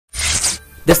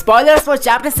The spoilers for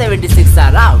chapter 76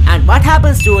 are out, and what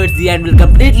happens towards the end will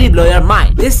completely blow your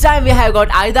mind. This time we have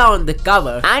got Aida on the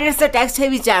cover, and it's a text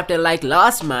heavy chapter like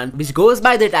last month which goes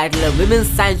by the title of Women's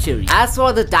Sanctuary. As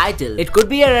for the title, it could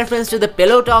be a reference to the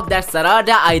pillow talk that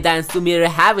Sarada, Aida and Sumire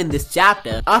have in this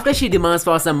chapter after she demands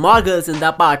for some more girls in the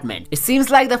apartment. It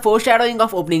seems like the foreshadowing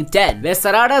of opening 10, where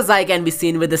Sarada's eye can be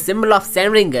seen with the symbol of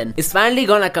Senringan, is finally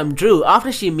gonna come true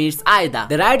after she meets Aida.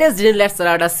 The writers didn't let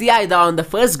Sarada see Aida on the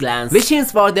first glance, which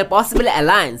hints for their possible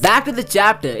alliance. Back to the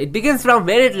chapter, it begins from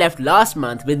where it left last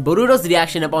month with Boruto's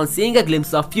reaction upon seeing a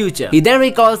glimpse of future. He then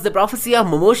recalls the prophecy of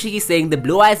Momoshiki saying the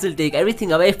blue eyes will take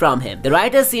everything away from him. The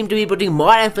writers seem to be putting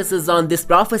more emphasis on this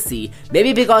prophecy,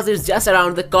 maybe because it's just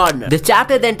around the corner. The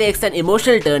chapter then takes an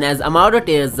emotional turn as Amado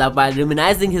tears up while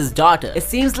reminiscing his daughter. It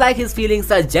seems like his feelings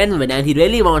are genuine and he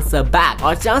really wants her back,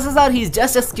 or chances are he's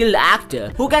just a skilled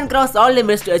actor who can cross all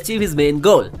limits to achieve his main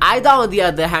goal. Aida on the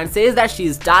other hand says that she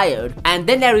is tired, and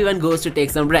then everyone goes to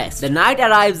take some rest. The night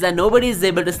arrives and nobody is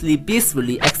able to sleep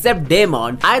peacefully except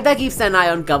Daemon. Aida keeps an eye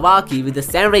on Kawaki with the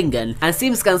Senringan and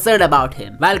seems concerned about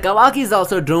him, while Kawaki is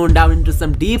also drawn down into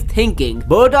some deep thinking.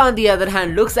 Boruto on the other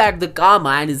hand looks at the karma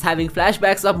and is having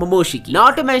flashbacks of Momoshiki.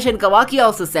 Not to mention Kawaki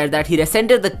also said that he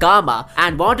resented the karma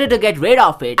and wanted to get rid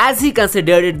of it as he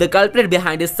considered it the culprit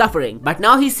behind his suffering, but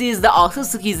now he sees the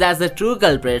Otsutsuki's as the true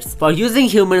culprits for using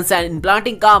humans and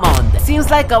implanting karma on them. It seems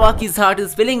like Kawaki's heart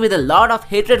is filling with a lot of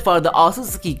hatred for the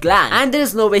Otsutsuki clan, and there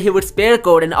is no way he would spare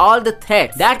code and all the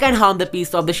threats that can harm the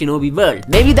peace of the shinobi world.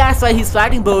 Maybe that's why he's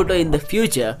fighting Boruto in the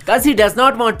future, cause he does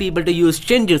not want people to use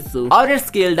Shinjutsu or its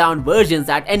scaled down versions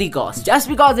at any cost, just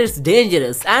because it's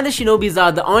dangerous and the shinobis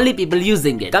are the only people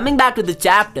using it. Coming back to the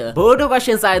chapter, Boruto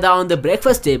questions Aida on the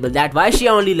breakfast table that why she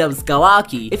only loves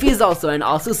Kawaki if he's also an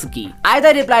Otsutsuki.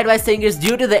 Aida replied by saying it's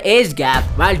due to the age gap,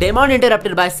 while Daemon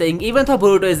interrupted by saying even though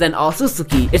Boruto is an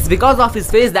Otsutsuki, it's because of his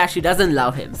face that she doesn't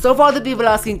love him. So for the people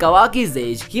asking Kawaki's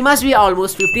age, he must be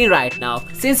almost 15 right now,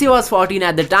 since he was 14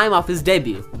 at the time of his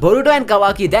debut. Boruto and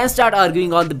Kawaki then start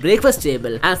arguing on the breakfast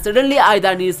table, and suddenly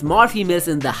Aida needs more females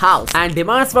in the house and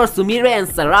demands for Sumire and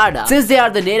Sarada since they are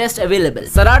the nearest available.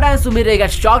 Sarada and Sumire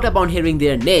get shocked upon hearing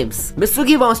their names.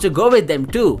 Mitsuki wants to go with them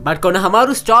too, but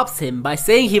Konohamaru stops him by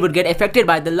saying he would get affected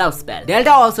by the love spell.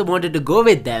 Delta also wanted to go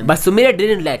with them, but Sumire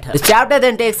didn't let her. The chapter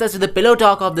then takes us to the pillow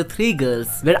talk of the three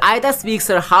girls, where Aida speaks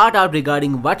her heart out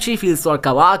regarding what she feels for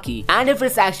Kawaki and if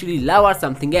it's actually love or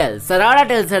something else. Sarada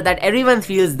tells her that everyone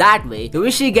feels that way, to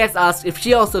which she gets asked if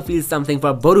she also feels something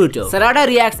for Boruto. Sarada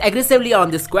reacts aggressively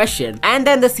on this question, and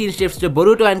then the scene shifts to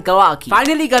Boruto and Kawaki.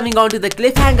 Finally coming on to the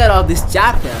cliffhanger of this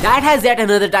chapter that has yet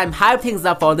another time hyped things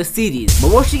up for the series.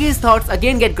 Momoshiki's thoughts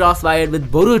again get crosswired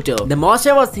with Boruto. The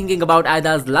monster was thinking about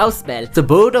Aida's love spell, so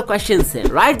Boruto questions him.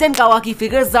 Right then Kawaki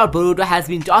figures out Boruto has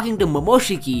been talking to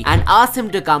Momoshiki and asks him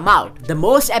to come out. The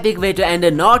most epic way to end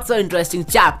a not so interesting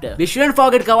chapter. We shouldn't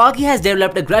forget Kawaki has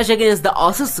developed a grudge against the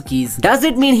Otsutsukis. Does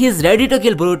it mean he's ready to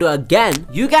kill Boruto again?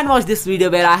 You can watch this video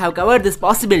where I have covered this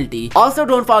possibility. Also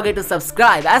don't forget to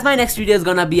subscribe as my next video is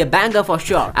gonna be a banger for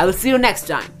sure. I will see you next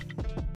time.